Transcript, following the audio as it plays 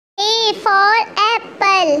for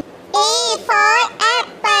apple. A for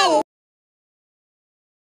apple.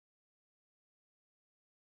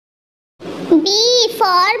 B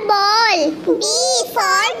for ball. B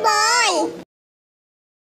for ball.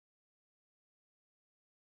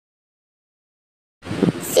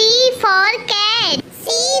 C for cat. C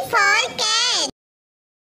for cat.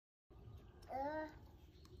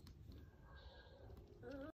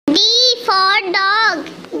 D for dog.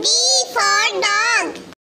 D for dog.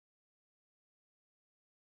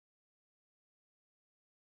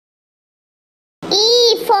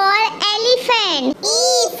 E for elephant.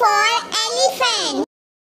 E for elephant.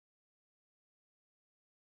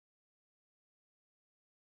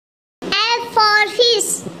 F for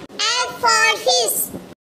fish. F for fish.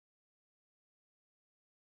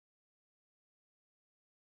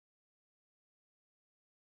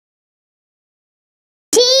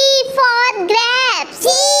 G for grapes. G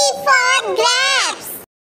for grapes.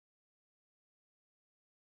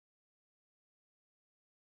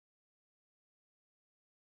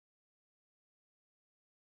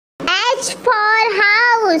 H for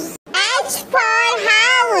house. H for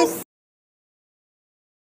house.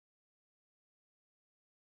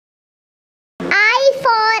 I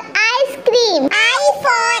for ice cream. I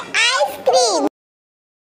for ice cream.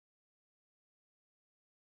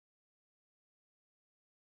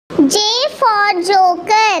 J for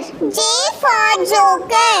joker. J for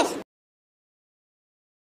joker.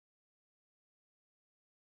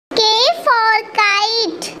 K for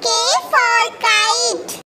kite. K for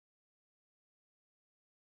kite.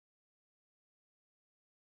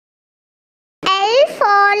 L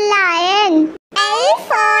for lion. L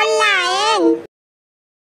for lion.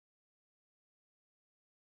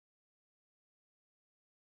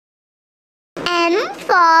 M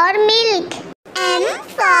for milk. M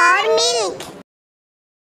for milk.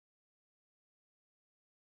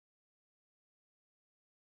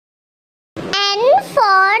 N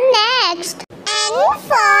for next. N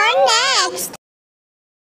for next.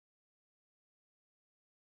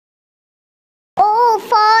 O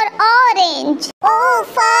for orange. O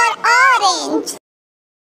for orange.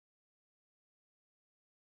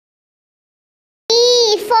 P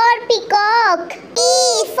for peacock. P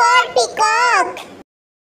for peacock.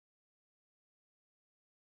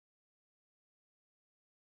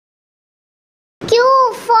 Q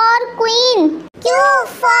for queen. Q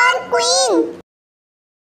for queen.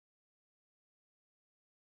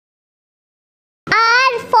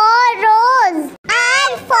 R for rose.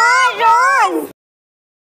 R for rose.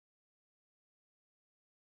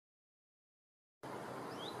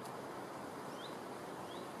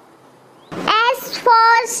 S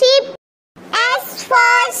for sheep. S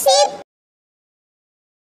for sheep.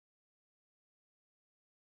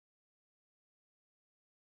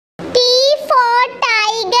 T for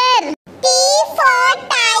tiger. T for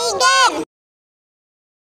tiger.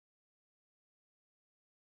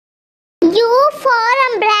 U for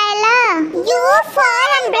umbrella. U for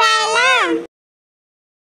umbrella.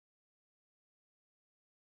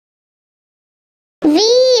 V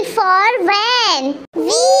for van.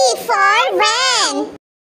 V for van.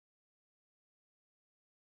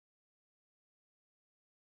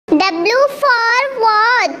 W for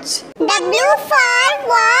watch. W for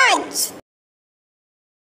watch.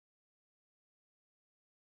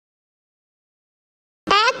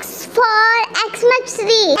 X for Xmas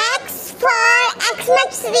tree. X for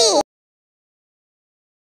Xmas tree.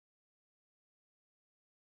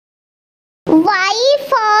 Y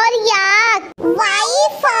for yak. Y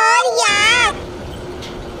for yak.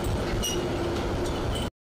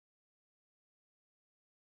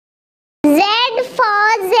 Z for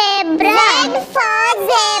zebra. Z for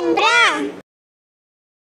zebra.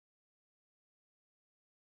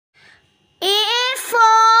 A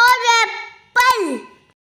for apple.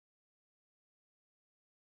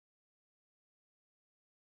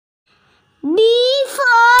 B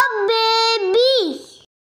for baby.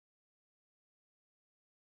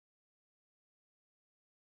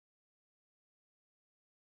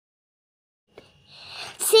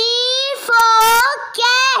 C for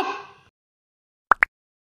cat.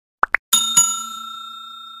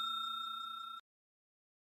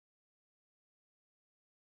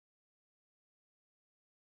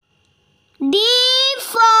 D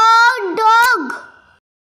for dog.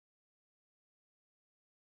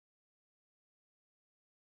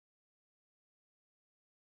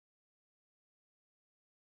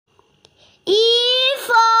 E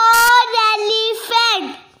for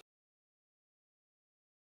elephant.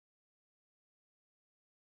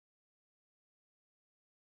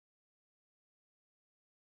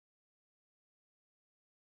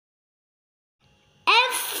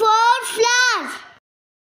 F for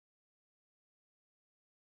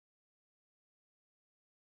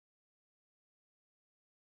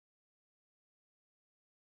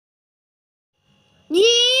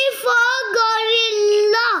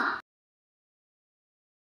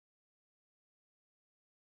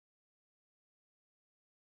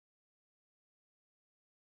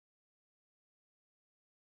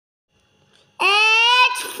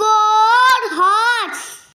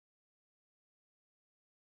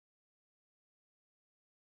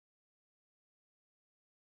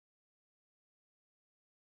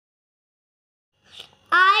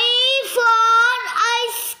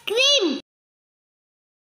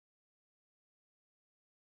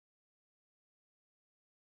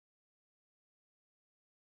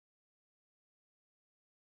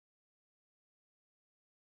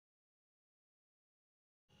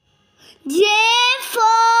J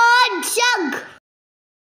for jug.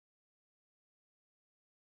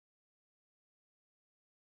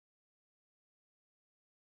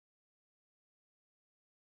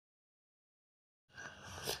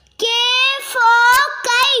 K for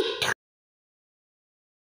kite.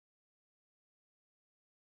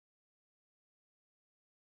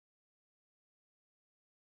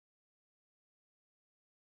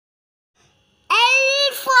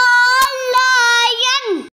 L for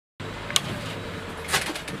lion.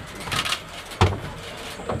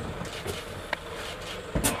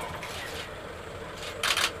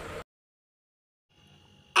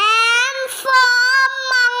 M for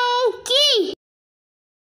monkey.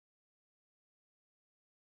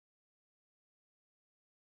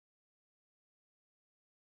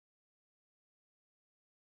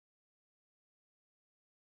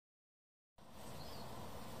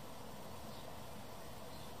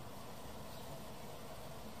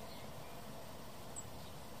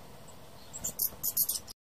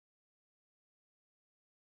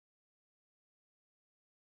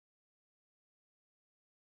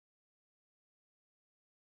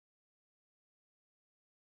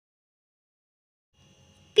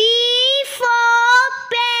 P for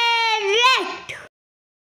parrot.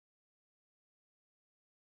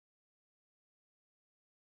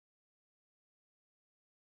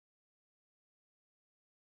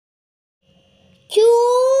 Q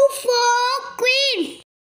for queen.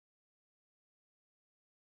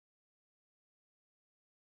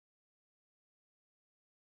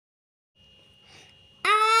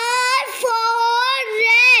 R for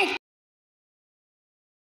red.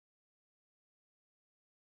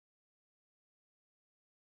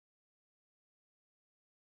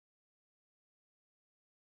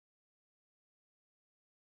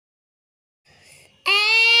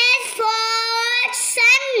 S for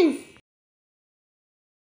sun.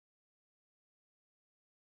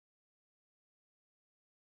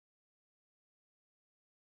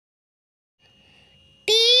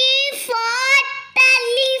 T for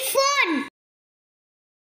telephone.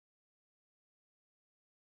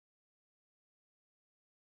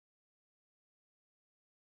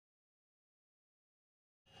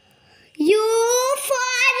 U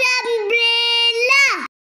for umbrella.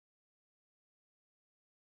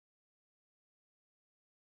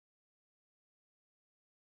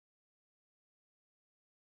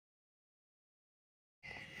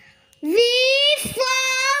 V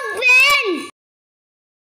for van.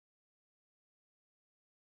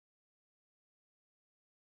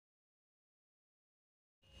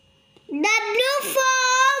 W for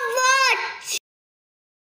watch.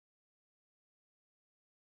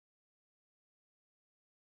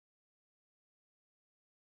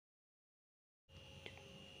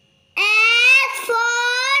 X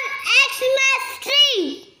for Xmas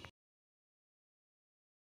tree.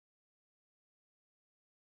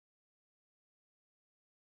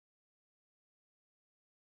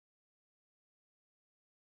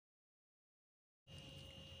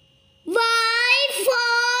 Y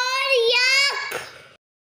for yak.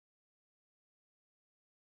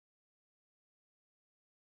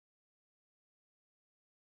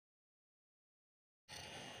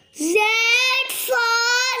 Z